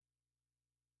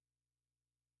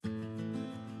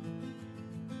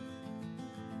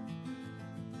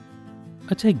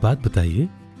अच्छा, एक बात बताइए,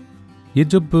 ये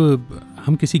जब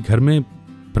हम किसी घर में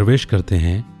प्रवेश करते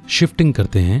हैं, शिफ्टिंग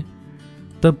करते हैं,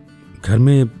 तब घर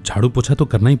में झाड़ू पोछा तो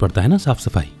करना ही पड़ता है ना, साफ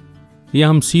सफाई, या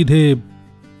हम सीधे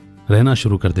रहना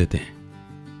शुरू कर देते हैं?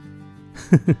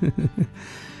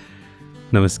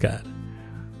 नमस्कार,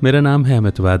 मेरा नाम है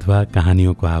अमित वाधवा,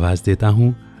 कहानियों को आवाज देता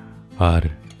हूं और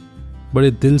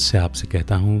बड़े दिल से आपसे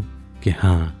कहता हूं कि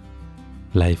हाँ,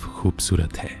 लाइफ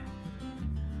खूबसूरत है।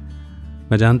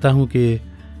 मैं जानता हूं कि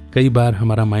कई बार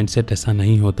हमारा माइंडसेट ऐसा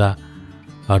नहीं होता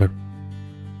और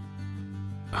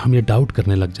हम ये डाउट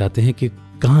करने लग जाते हैं कि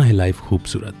कहाँ है लाइफ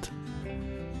खूबसूरत।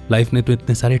 लाइफ ने तो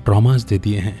इतने सारे ट्रॉमास दे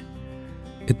दिए हैं,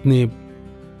 इतने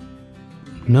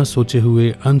न सोचे हुए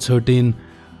अनसर्टेन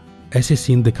ऐसे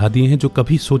सीन दिखा दिए हैं जो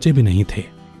कभी सोचे भी नहीं थे।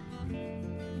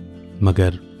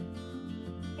 मगर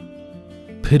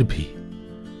फिर भी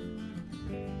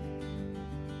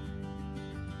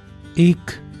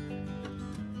एक,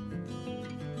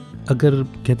 अगर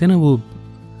कहते ना, वो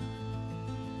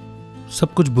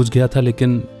सब कुछ बुझ गया था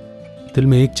लेकिन दिल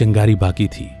में एक चिंगारी बाकी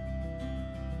थी।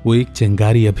 वो एक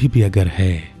चिंगारी अभी भी अगर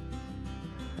है,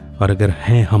 और अगर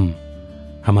हैं हम,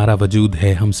 हमारा वजूद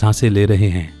है, हम सांसें ले रहे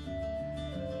हैं,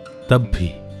 तब भी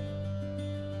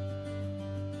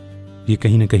ये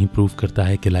कहीं ना कहीं प्रूव करता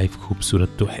है कि लाइफ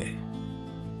खूबसूरत तो है।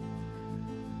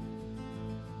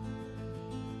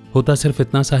 होता सिर्फ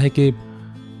इतना सा है कि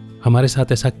हमारे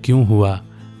साथ ऐसा क्यों हुआ,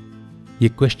 ये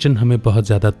क्वेश्चन हमें बहुत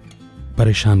ज्यादा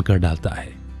परेशान कर डालता है।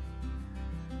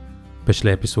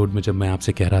 पिछले एपिसोड में जब मैं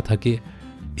आपसे कह रहा था कि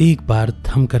एक बार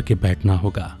थम करके बैठना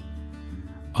होगा,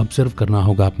 ऑब्जर्व करना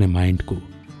होगा अपने माइंड को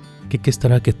कि किस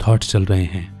तरह के थॉट्स चल रहे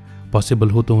हैं, पॉसिबल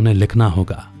हो तो उन्हें लिखना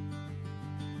होगा।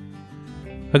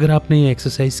 अगर आपने ये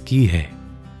एक्सरसाइज की है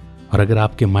और अगर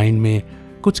आपके माइंड में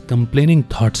कुछ कंप्लेनिंग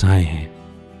थॉट्स आए हैं,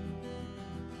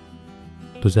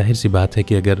 तो जाहिर सी बात है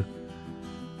कि अगर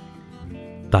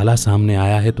ताला सामने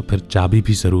आया है तो फिर चाबी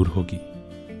भी जरूर होगी,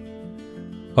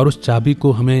 और उस चाबी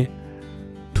को हमें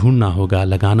ढूंढना होगा,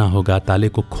 लगाना होगा, ताले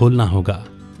को खोलना होगा,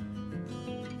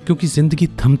 क्योंकि जिंदगी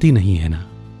थमती नहीं है ना।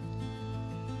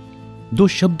 दो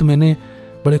शब्द मैंने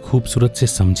बड़े खूबसूरत से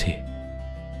समझे,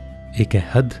 एक है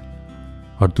हद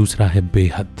और दूसरा है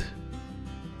बेहद।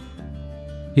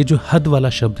 ये जो हद वाला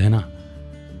शब्द है ना,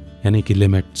 यानी कि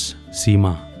लिमिट्स,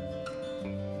 सीमा,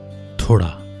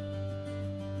 थोड़ा,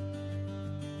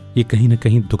 ये कहीं ना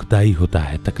कहीं दुखदाई होता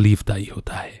है, तकलीफदाई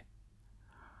होता है।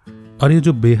 और ये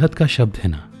जो बेहद का शब्द है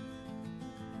ना,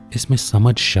 इसमें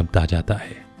समझ शब्द आ जाता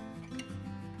है।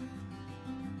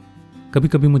 कभी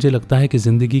कभी मुझे लगता है कि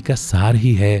जिंदगी का सार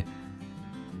ही है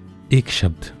एक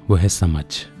शब्द, वो है समझ।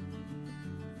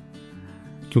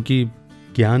 क्योंकि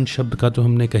ज्ञान शब्द का तो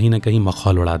हमने कहीं ना कहीं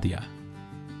मखौल उड़ा दिया।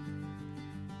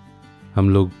 हम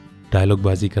लोग डायलॉग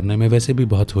बाजी करने में वैसे भी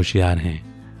बहुत होशियार हैं।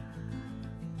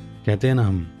 कहते हैं ना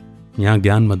हम, यहां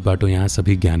ज्ञान मत बांटो, यहां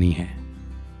सभी ज्ञानी हैं।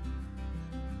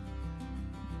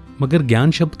 मगर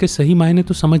ज्ञान शब्द के सही मायने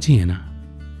तो समझ ही है ना।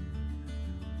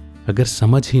 अगर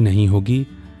समझ ही नहीं होगी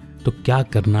तो क्या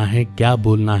करना है, क्या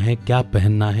बोलना है, क्या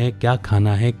पहनना है, क्या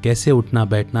खाना है, कैसे उठना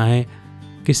बैठना है,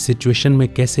 किस सिचुएशन में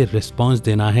कैसे रिस्पॉन्स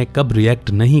देना है, कब रिएक्ट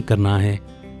नहीं करना है,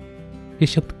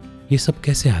 ये सब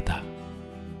कैसे आता?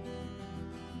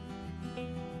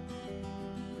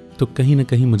 तो कहीं ना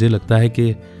कहीं मुझे लगता है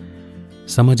कि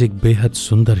समझ एक बेहद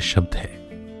सुंदर शब्द है,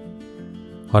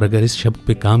 और अगर इस शब्द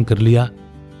पे काम कर लिया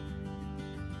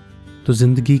तो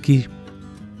जिंदगी की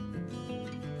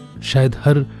शायद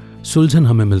हर सुलझन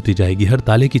हमें मिलती जाएगी, हर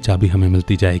ताले की चाबी हमें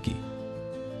मिलती जाएगी।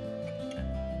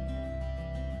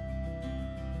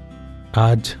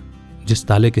 आज जिस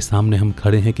ताले के सामने हम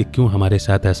खड़े हैं कि क्यों हमारे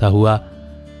साथ ऐसा हुआ,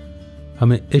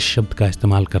 हमें इस शब्द का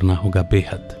इस्तेमाल करना होगा,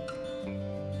 बेहद।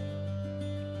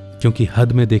 क्योंकि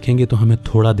हद में देखेंगे तो हमें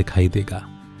थोड़ा दिखाई देगा,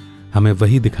 हमें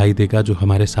वही दिखाई देगा जो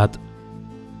हमारे साथ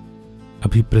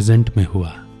अभी प्रेजेंट में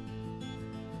हुआ।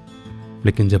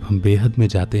 लेकिन जब हम बेहद में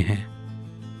जाते हैं,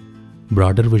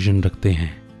 ब्रॉडर विजन रखते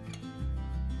हैं,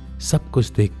 सब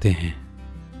कुछ देखते हैं,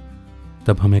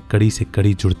 तब हमें कड़ी से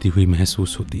कड़ी जुड़ती हुई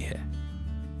महसूस होती है।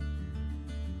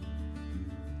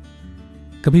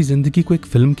 कभी जिंदगी को एक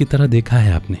फिल्म की तरह देखा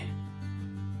है आपने?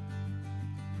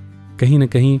 कहीं ना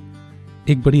कहीं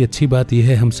एक बड़ी अच्छी बात यह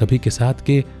है हम सभी के साथ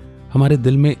कि हमारे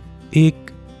दिल में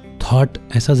एक थॉट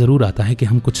ऐसा जरूर आता है कि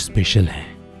हम कुछ स्पेशल हैं,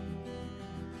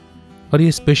 और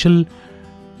ये स्पेशल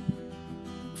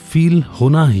फील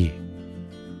होना ही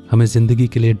हमें जिंदगी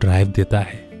के लिए ड्राइव देता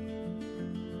है,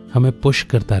 हमें पुश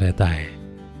करता रहता है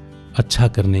अच्छा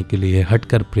करने के लिए,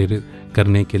 हटकर प्रेरित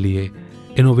करने के लिए,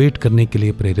 इनोवेट करने के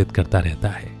लिए प्रेरित करता रहता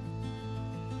है।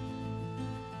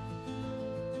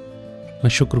 मैं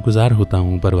शुक्रगुजार होता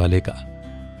हूं ऊपर वाले का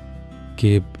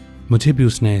कि मुझे भी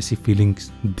उसने ऐसी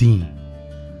फीलिंग्स दी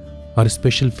और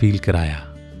स्पेशल फील कराया।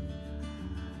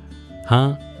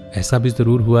 हाँ, ऐसा भी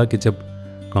ज़रूर हुआ कि जब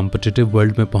कॉम्पिटिटिव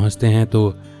वर्ल्ड में पहुंचते हैं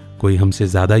तो कोई हमसे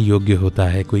ज़्यादा योग्य होता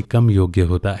है, कोई कम योग्य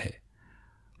होता है,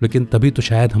 लेकिन तभी तो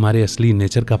शायद हमारे असली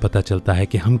नेचर का पता चलता है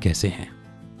कि हम कैसे हैं।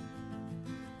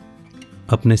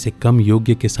 अपने से कम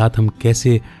योग्य के साथ हम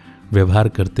कैसे व्यवहार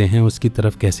करते हैं, उसकी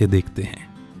तरफ कैसे देखते हैं,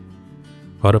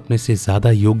 और अपने से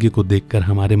ज़्यादा योग्य को देखकर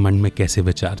हमारे मन में कैसे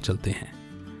विचार चलते हैं।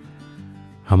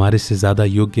 हमारे से ज़्यादा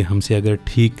योग्य हमसे अगर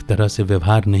ठीक तरह से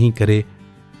व्यवहार नहीं करे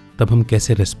तब हम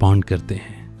कैसे रिस्पॉन्ड करते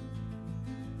हैं।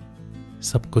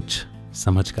 सब कुछ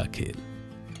समझ का खेल।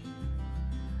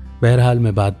 बहरहाल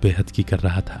मैं बात बेहद की कर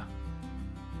रहा था।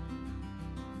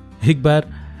 एक बार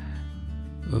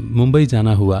मुंबई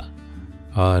जाना हुआ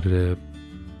और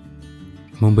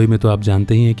मुंबई में तो आप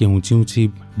जानते ही हैं कि ऊंची ऊंची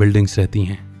बिल्डिंग्स रहती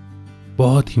हैं,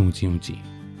 बहुत ही ऊंची ऊंची।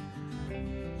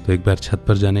 तो एक बार छत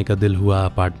पर जाने का दिल हुआ,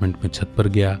 अपार्टमेंट में छत पर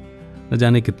गया। न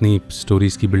जाने कितनी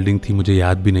स्टोरीज की बिल्डिंग थी, मुझे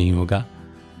याद भी नहीं होगा,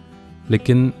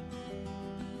 लेकिन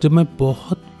जब मैं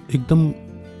बहुत एकदम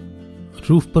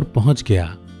रूफ पर पहुंच गया,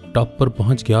 टॉप पर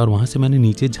पहुंच गया और वहां से मैंने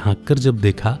नीचे झांक कर जब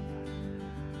देखा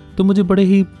तो मुझे बड़े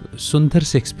ही सुंदर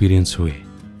से एक्सपीरियंस हुए।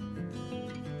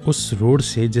 उस रोड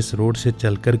से, जिस रोड से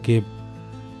चल कर के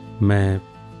मैं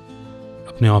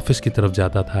अपने ऑफिस की तरफ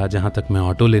जाता था, जहां तक मैं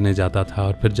ऑटो लेने जाता था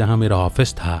और फिर जहां मेरा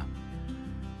ऑफिस था,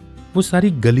 वो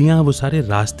सारी गलियां, वो सारे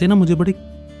रास्ते ना मुझे बड़ी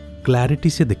क्लैरिटी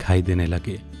से दिखाई देने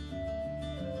लगे।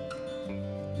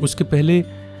 उसके पहले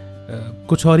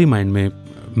कुछ और ही माइंड में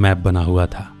मैप बना हुआ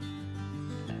था।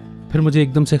 फिर मुझे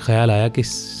एकदम से ख्याल आया कि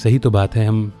सही तो बात है,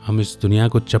 हम इस दुनिया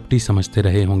को चपटी समझते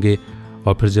रहे होंगे,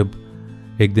 और फिर जब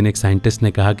एक दिन एक साइंटिस्ट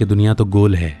ने कहा कि दुनिया तो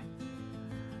गोल है,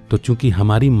 तो चूंकि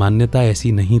हमारी मान्यता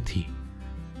ऐसी नहीं थी,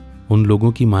 उन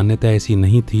लोगों की मान्यता ऐसी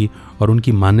नहीं थी और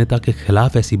उनकी मान्यता के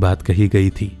खिलाफ ऐसी बात कही गई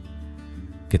थी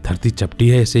कि धरती चपटी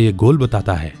है, इसे ये गोल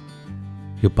बताता है,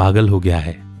 ये पागल हो गया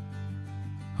है,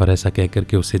 और ऐसा कहकर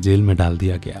के उसे जेल में डाल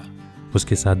दिया गया,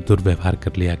 उसके साथ दुर्व्यवहार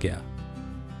कर लिया गया।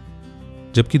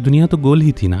 जबकि दुनिया तो गोल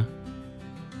ही थी ना।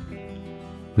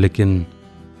 लेकिन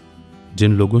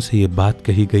जिन लोगों से ये बात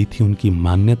कही गई थी उनकी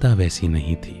मान्यता वैसी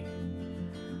नहीं थी,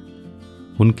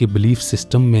 उनके बिलीफ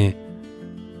सिस्टम में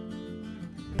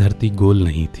धरती गोल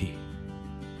नहीं थी,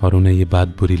 और उन्हें ये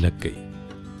बात बुरी लग गई।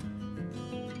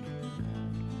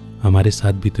 हमारे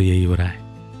साथ भी तो यही हो रहा है।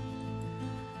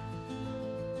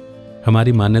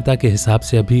 हमारी मान्यता के हिसाब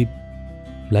से अभी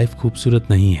लाइफ खूबसूरत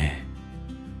नहीं है,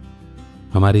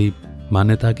 हमारी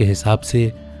मान्यता के हिसाब से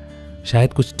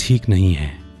शायद कुछ ठीक नहीं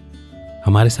है,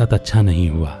 हमारे साथ अच्छा नहीं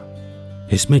हुआ,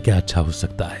 इसमें क्या अच्छा हो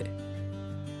सकता है।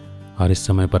 और इस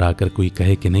समय पर आकर कोई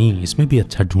कहे कि नहीं, इसमें भी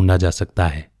अच्छा ढूंढा जा सकता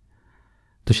है,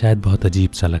 तो शायद बहुत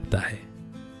अजीब सा लगता है।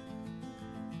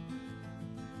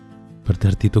 पर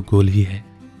धरती तो गोल ही है,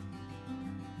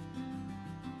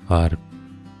 और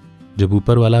जब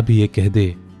ऊपर वाला भी ये कह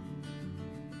दे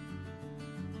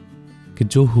कि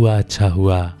जो हुआ अच्छा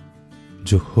हुआ,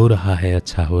 जो हो रहा है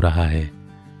अच्छा हो रहा है,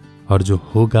 और जो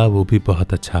होगा वो भी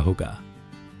बहुत अच्छा होगा,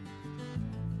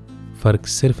 फर्क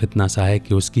सिर्फ इतना सा है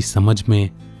कि उसकी समझ में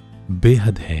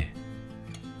बेहद है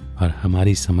और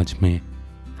हमारी समझ में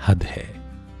हद है।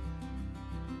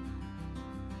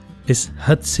 इस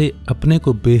हद से अपने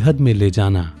को बेहद में ले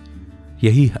जाना,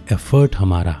 यही एफर्ट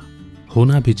हमारा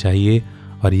होना भी चाहिए,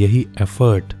 और यही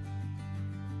एफर्ट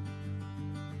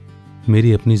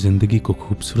मेरी अपनी जिंदगी को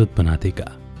खूबसूरत बना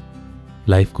देगा,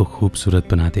 लाइफ को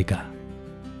खूबसूरत बना देगा।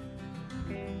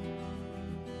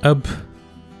 अब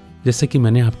जैसे कि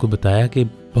मैंने आपको बताया कि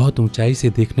बहुत ऊंचाई से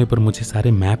देखने पर मुझे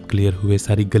सारे मैप क्लियर हुए,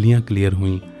 सारी गलियां क्लियर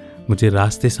हुई, मुझे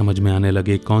रास्ते समझ में आने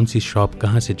लगे, कौन सी शॉप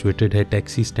कहाँ सिचुएटेड है,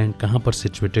 टैक्सी स्टैंड कहाँ पर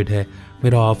सिचुएटेड है,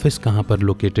 मेरा ऑफिस कहाँ पर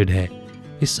लोकेटेड है,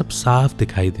 ये सब साफ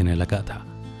दिखाई देने लगा था।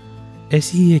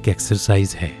 ऐसी ही एक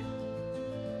एक्सरसाइज है,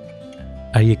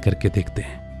 आइए करके देखते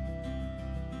हैं।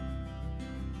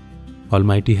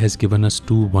 Almighty has given us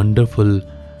two wonderful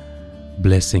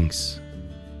blessings,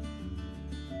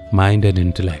 mind and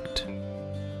intellect.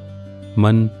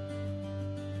 मन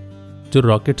जो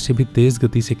रॉकेट से भी तेज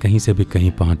गति से कहीं से भी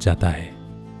कहीं पहुंच जाता है।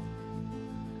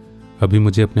 अभी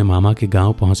मुझे अपने मामा के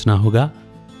गांव पहुंचना होगा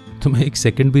तो मैं एक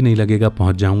सेकंड भी नहीं लगेगा,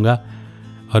 पहुंच जाऊंगा,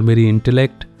 और मेरी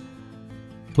इंटेलेक्ट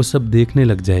वो सब देखने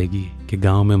लग जाएगी कि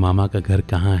गांव में मामा का घर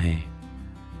कहाँ है,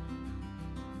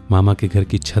 मामा के घर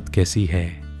की छत कैसी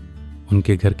है,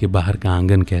 उनके घर के बाहर का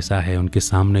आंगन कैसा है, उनके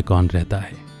सामने कौन रहता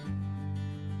है।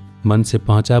 मन से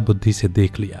पहुंचा, बुद्धि से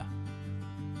देख लिया।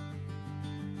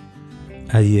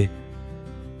 आइए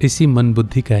इसी मन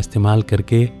बुद्धि का इस्तेमाल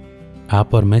करके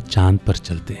आप और मैं चांद पर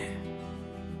चलते हैं।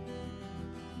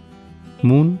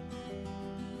 मून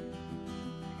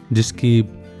जिसकी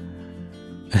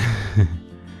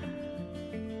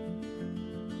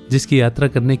जिसकी यात्रा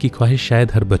करने की ख्वाहिश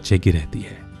शायद हर बच्चे की रहती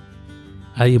है।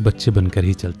 आइए बच्चे बनकर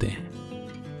ही चलते हैं।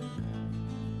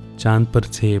 चांद पर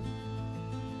से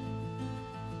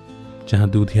जहां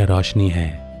दूधिया रोशनी है,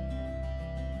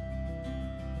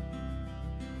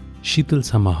 शीतल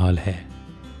सा माहौल है,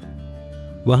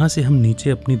 वहां से हम नीचे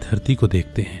अपनी धरती को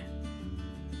देखते हैं।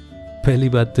 पहली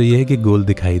बात तो यह है कि गोल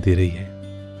दिखाई दे रही है।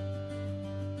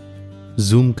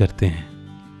 जूम करते हैं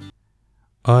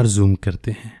और जूम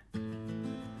करते हैं।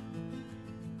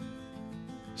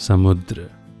 समुद्र,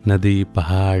 नदी,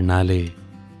 पहाड़, नाले,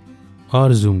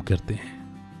 और जूम करते हैं।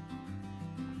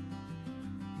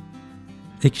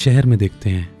 एक शहर में देखते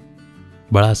हैं,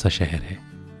 बड़ा सा शहर है।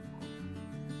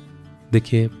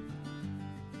 देखिए,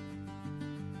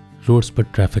 रोड्स पर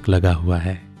ट्रैफिक लगा हुआ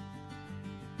है।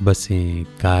 बसें,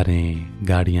 कारें,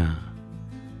 गाड़ियां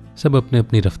सब अपने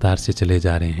अपनी रफ्तार से चले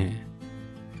जा रहे हैं।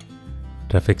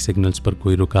 ट्रैफिक सिग्नल्स पर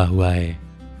कोई रुका हुआ है,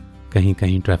 कहीं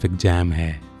कहीं ट्रैफिक जैम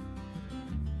है।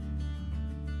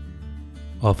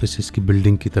 ऑफिसेस की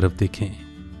बिल्डिंग की तरफ देखें,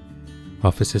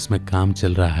 ऑफिसेस में काम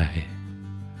चल रहा है।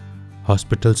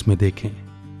 हॉस्पिटल्स में देखें,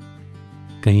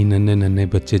 कहीं नन्हे नन्हे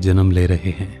बच्चे जन्म ले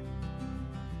रहे हैं।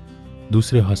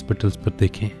 दूसरे हॉस्पिटल्स पर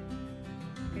देखें,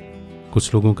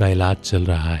 कुछ लोगों का इलाज चल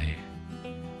रहा है,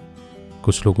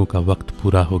 कुछ लोगों का वक्त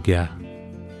पूरा हो गया,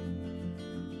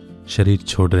 शरीर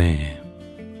छोड़ रहे हैं,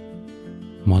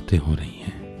 मौतें हो रही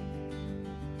हैं।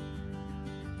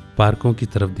 पार्कों की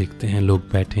तरफ देखते हैं, लोग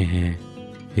बैठे हैं,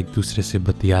 एक दूसरे से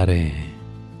बतिया रहे हैं।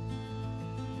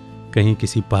 कहीं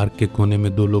किसी पार्क के कोने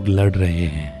में दो लोग लड़ रहे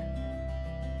हैं।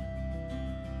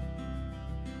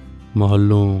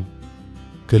 मोहल्लों,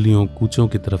 गलियों, कूचों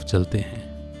की तरफ चलते हैं।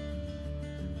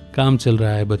 काम चल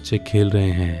रहा है, बच्चे खेल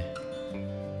रहे हैं।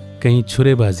 कहीं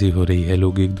छुरेबाजी हो रही है,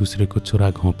 लोग एक दूसरे को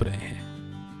छुरा घोंप रहे हैं।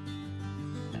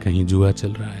 कहीं जुआ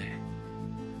चल रहा है,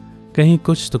 कहीं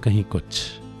कुछ तो कहीं कुछ।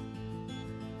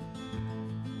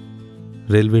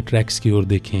 रेलवे ट्रैक्स की ओर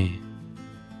देखें,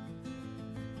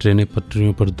 ट्रेनें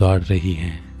पटरियों पर दौड़ रही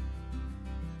हैं।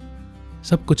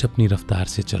 सब कुछ अपनी रफ्तार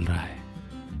से चल रहा है।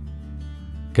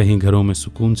 कहीं घरों में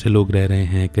सुकून से लोग रह रहे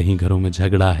हैं, कहीं घरों में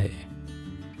झगड़ा है,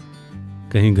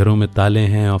 कहीं घरों में ताले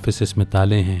हैं, ऑफिसेस में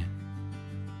ताले हैं,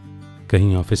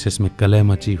 कहीं ऑफिसेस में कलह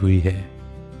मची हुई है।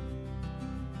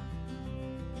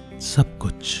 सब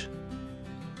कुछ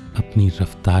अपनी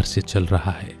रफ्तार से चल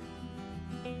रहा है।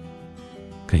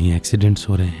 कहीं एक्सीडेंट्स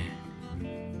हो रहे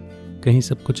हैं, कहीं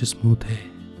सब कुछ स्मूथ है।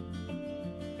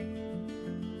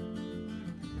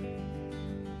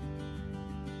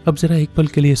 अब जरा एक पल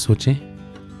के लिए सोचें,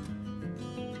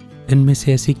 इनमें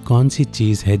से ऐसी कौन सी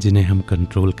चीज है जिन्हें हम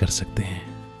कंट्रोल कर सकते हैं?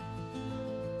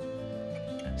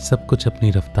 सब कुछ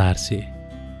अपनी रफ्तार से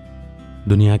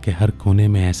दुनिया के हर कोने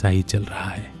में ऐसा ही चल रहा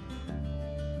है।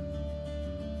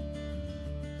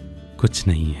 कुछ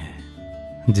नहीं है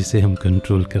जिसे हम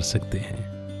कंट्रोल कर सकते हैं।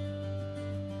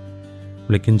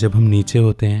 लेकिन जब हम नीचे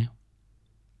होते हैं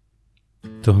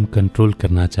तो हम कंट्रोल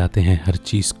करना चाहते हैं हर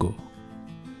चीज को।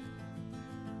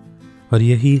 और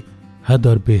यही हद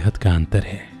और बेहद का अंतर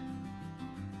है।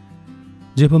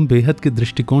 जब हम बेहद के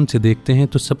दृष्टिकोण से देखते हैं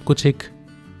तो सब कुछ एक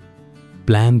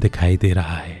प्लान दिखाई दे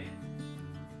रहा है।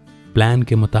 प्लान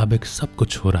के मुताबिक सब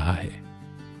कुछ हो रहा है।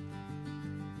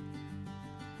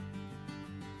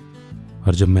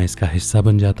 और जब मैं इसका हिस्सा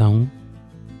बन जाता हूं,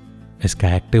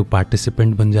 इसका एक्टिव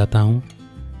पार्टिसिपेंट बन जाता हूं,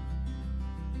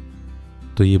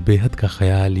 तो ये बेहद का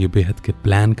ख्याल, ये बेहद के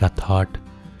प्लान का थॉट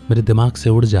मेरे दिमाग से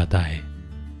उड़ जाता है।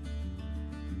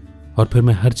 और फिर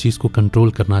मैं हर चीज को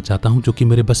कंट्रोल करना चाहता हूं जो कि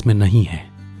मेरे बस में नहीं है।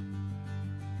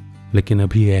 लेकिन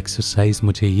अभी ये एक्सरसाइज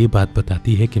मुझे ये बात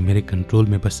बताती है कि मेरे कंट्रोल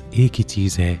में बस एक ही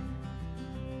चीज है,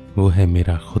 वो है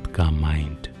मेरा खुद का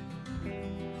माइंड,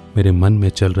 मेरे मन में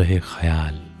चल रहे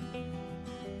ख्याल,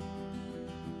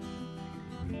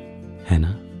 है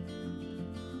ना?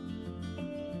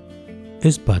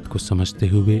 इस बात को समझते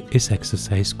हुए, इस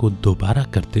एक्सरसाइज को दोबारा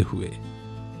करते हुए,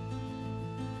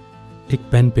 एक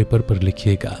पेन पेपर पर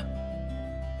लिखिएगा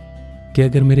कि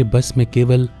अगर मेरे बस में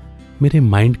केवल मेरे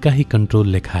माइंड का ही कंट्रोल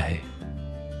लिखा है,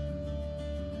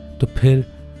 तो फिर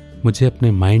मुझे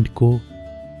अपने माइंड को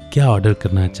क्या ऑर्डर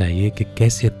करना चाहिए कि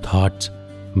कैसे थॉट्स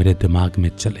मेरे दिमाग में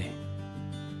चले।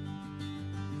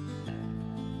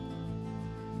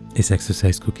 इस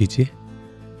एक्सरसाइज को कीजिए।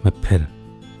 मैं फिर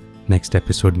नेक्स्ट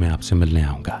एपिसोड में आपसे मिलने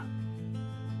आऊंगा।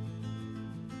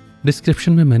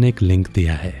 डिस्क्रिप्शन में मैंने एक लिंक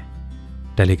दिया है,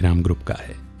 टेलीग्राम ग्रुप का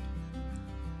है।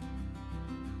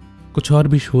 कुछ और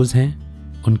भी शोज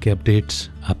हैं, उनके अपडेट्स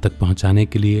आप तक पहुंचाने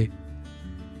के लिए,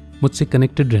 मुझसे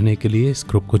कनेक्टेड रहने के लिए इस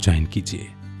ग्रुप को ज्वाइन कीजिए।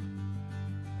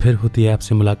 फिर होती है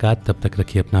आपसे मुलाकात। तब तक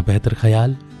रखिए अपना बेहतर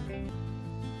ख्याल।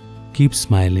 कीप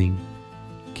स्माइलिंग,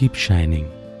 कीप शाइनिंग,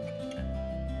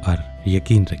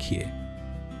 यकीन रखिए,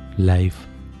 लाइफ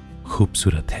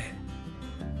खूबसूरत है।